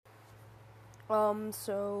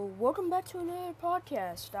So welcome back to another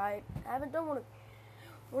podcast. I haven't done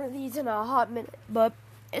one of these in a hot minute, but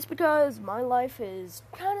it's because my life is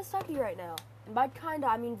kind of sucky right now. And by kinda,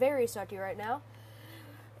 I mean very sucky right now.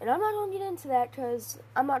 And I'm not gonna get into that because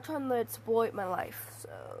I'm not trying to exploit my life.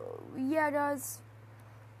 So yeah, guys.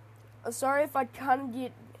 Sorry if I kind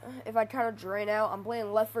of drain out. I'm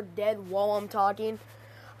playing Left 4 Dead while I'm talking.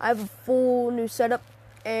 I have a full new setup,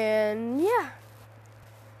 and yeah.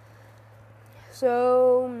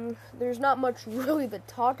 So, there's not much really to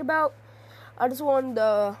talk about. I just wanted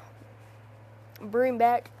to bring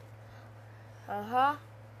back, I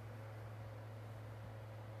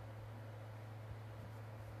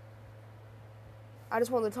just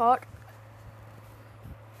wanted to talk,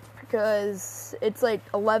 because it's like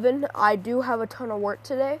 11. I do have a ton of work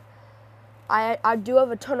today. I do have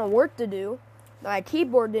a ton of work to do. My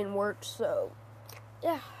keyboard didn't work, so,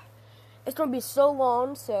 yeah. It's going to be so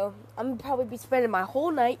long, so I'm going to probably be spending my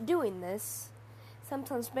whole night doing this.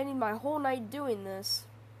 Sometimes spending my whole night doing this.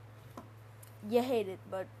 You hate it,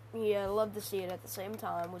 but yeah, I love to see it at the same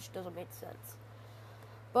time, which doesn't make sense.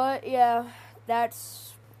 But yeah,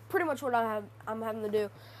 that's pretty much what I'm having to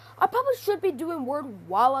do. I probably should be doing Word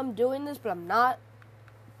while I'm doing this, but I'm not.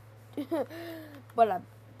 but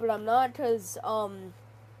I'm not, because I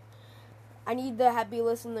need to be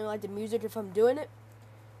listening to like the music if I'm doing it.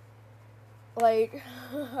 Like,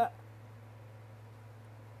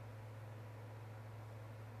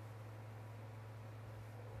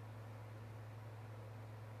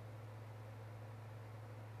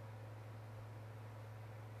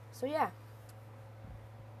 so yeah.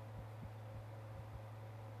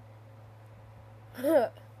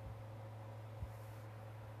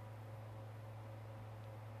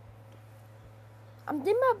 I'm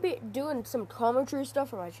thinking about doing some commentary stuff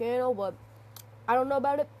for my channel, but I don't know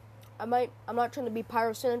about it. I'm not trying to be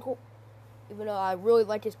pyrocynical, even though I really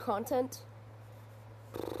like his content.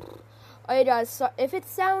 Alright guys, so if it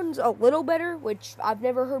sounds a little better, which I've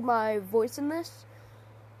never heard my voice in this,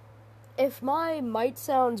 if my mic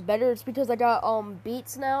sounds better, it's because I got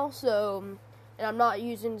Beats now, so, and I'm not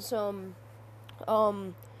using some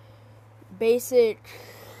basic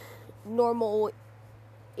normal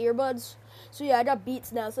earbuds. So yeah, I got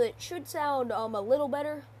Beats now, so it should sound a little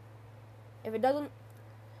better. If it doesn't,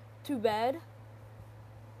 too bad.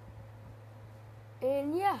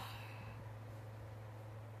 And yeah.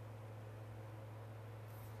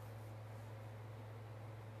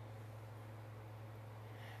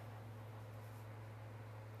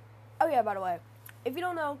 Oh yeah, by the way, if you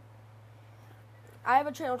don't know, I have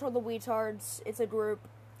a channel called The Weetards. It's a group.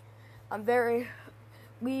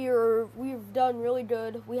 We've done really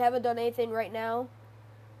good. We haven't done anything right now.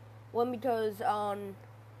 One, because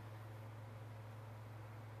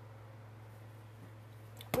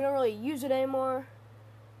we don't really use it anymore,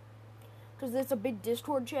 because it's a big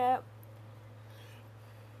Discord chat.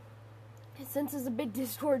 Since it's a big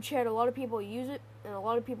Discord chat, a lot of people use it, and a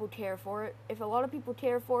lot of people care for it. If a lot of people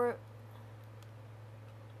care for it,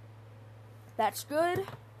 that's good.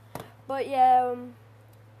 But yeah,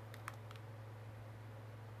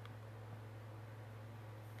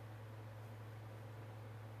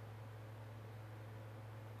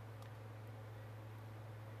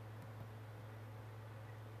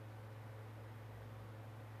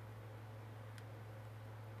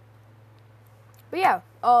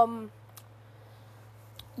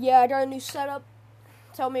 yeah, I got a new setup.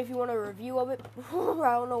 Tell me if you want a review of it. I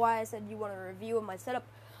don't know why I said you want a review of my setup.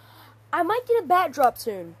 I might get a bat drop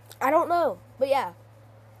soon. I don't know. But yeah.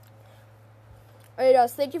 Alright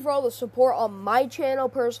guys, thank you for all the support on my channel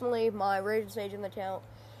personally, my Raging Agent account.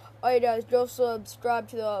 Alright guys, go subscribe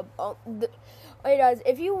to the alright guys,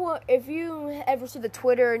 if you ever see the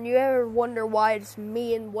Twitter and you ever wonder why it's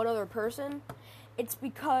me and one other person, it's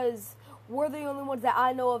because we're the only ones that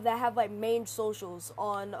I know of that have like main socials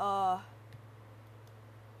on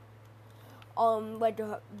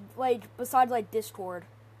like besides like Discord.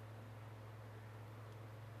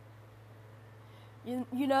 You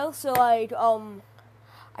know, so like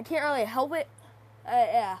I can't really help it.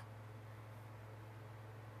 Yeah.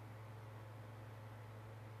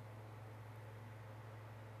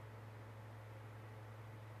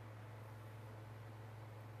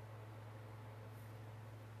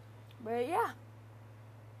 But yeah.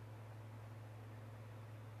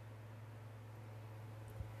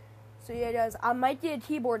 So yeah, guys, I might get a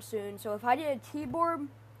keyboard soon. So if I get a keyboard,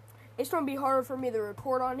 it's going to be harder for me to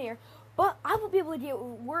record on here. But I will be able to get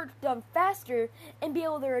work done faster and be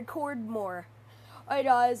able to record more. Alright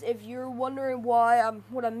guys, if you're wondering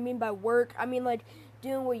what I mean by work, I mean like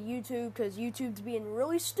dealing with YouTube, because YouTube's being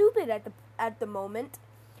really stupid at the moment.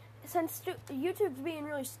 since YouTube's being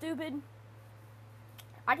really stupid,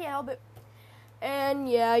 I can't help it. And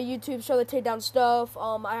yeah, YouTube's trying to take down stuff.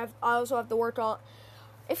 I also have to work on.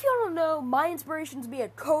 If you don't know, my inspiration to be a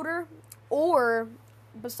coder, or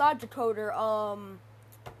besides a coder,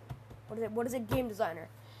 what is it? Game designer.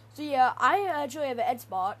 So yeah, I actually have an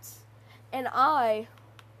Xbox, and I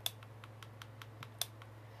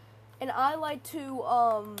like to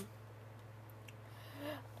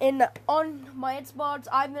and on my Xbox,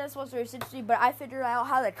 I have an Xbox 360, but I figured out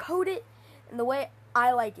how to code it in the way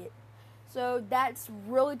I like it. So that's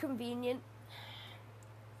really convenient.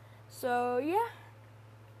 So yeah.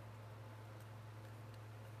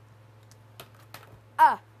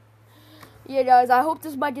 Yeah, guys, I hope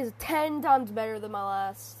this mic is 10 times better than my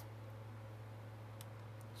last.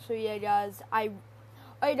 So yeah, guys,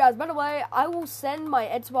 hey guys, by the way, I will send my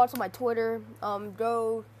Xbox on my Twitter.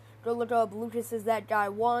 Go look up Lucas is that guy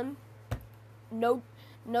 1. No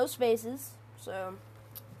spaces. So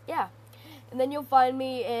yeah. And then you'll find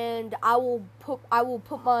me, and I will put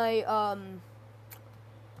my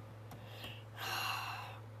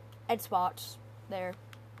Xbox there.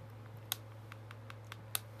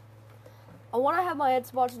 I want to have my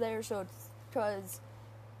Xbox there, so it's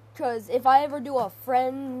because if I ever do a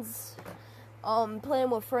friends, playing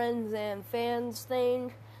with friends and fans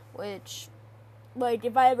thing, which, like,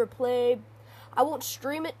 if I ever play, I won't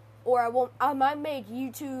stream it, or I might make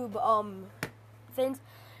YouTube, things.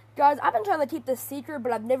 Guys, I've been trying to keep this secret,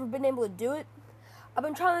 but I've never been able to do it. I've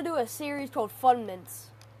been trying to do a series called Fun Mints.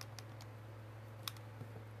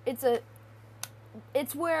 It's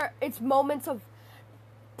where it's moments of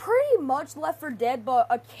pretty much Left 4 Dead, but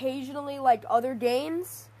occasionally like other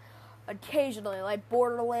games. Occasionally, like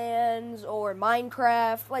Borderlands or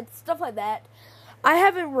Minecraft, like stuff like that. I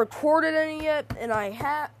haven't recorded any yet, and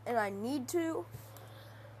I need to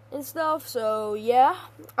and stuff. So yeah,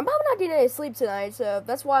 I'm probably not getting any sleep tonight, so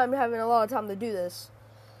that's why I'm having a lot of time to do this.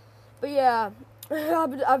 But yeah,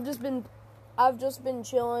 I've just been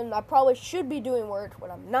chilling. I probably should be doing work, but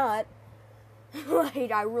I'm not.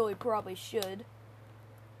 Like, I really probably should.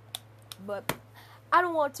 But I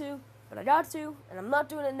don't want to, but I got to, and I'm not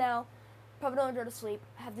doing it now. Probably don't go to sleep.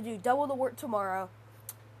 I have to do double the work tomorrow.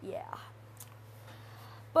 Yeah.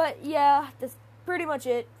 But yeah, that's pretty much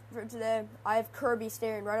it for today. I have Kirby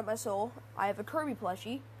staring right at my soul. I have a Kirby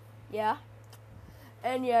plushie. Yeah.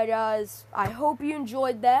 And yeah, guys, I hope you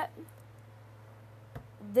enjoyed that.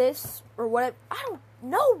 This, or what, I don't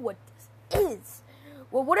know what this is.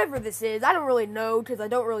 Well, whatever this is, I don't really know because I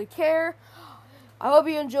don't really care. I hope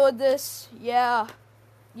you enjoyed this. Yeah.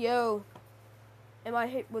 Yo. Am I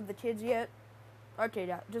hit with the kids yet? Okay,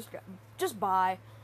 just bye.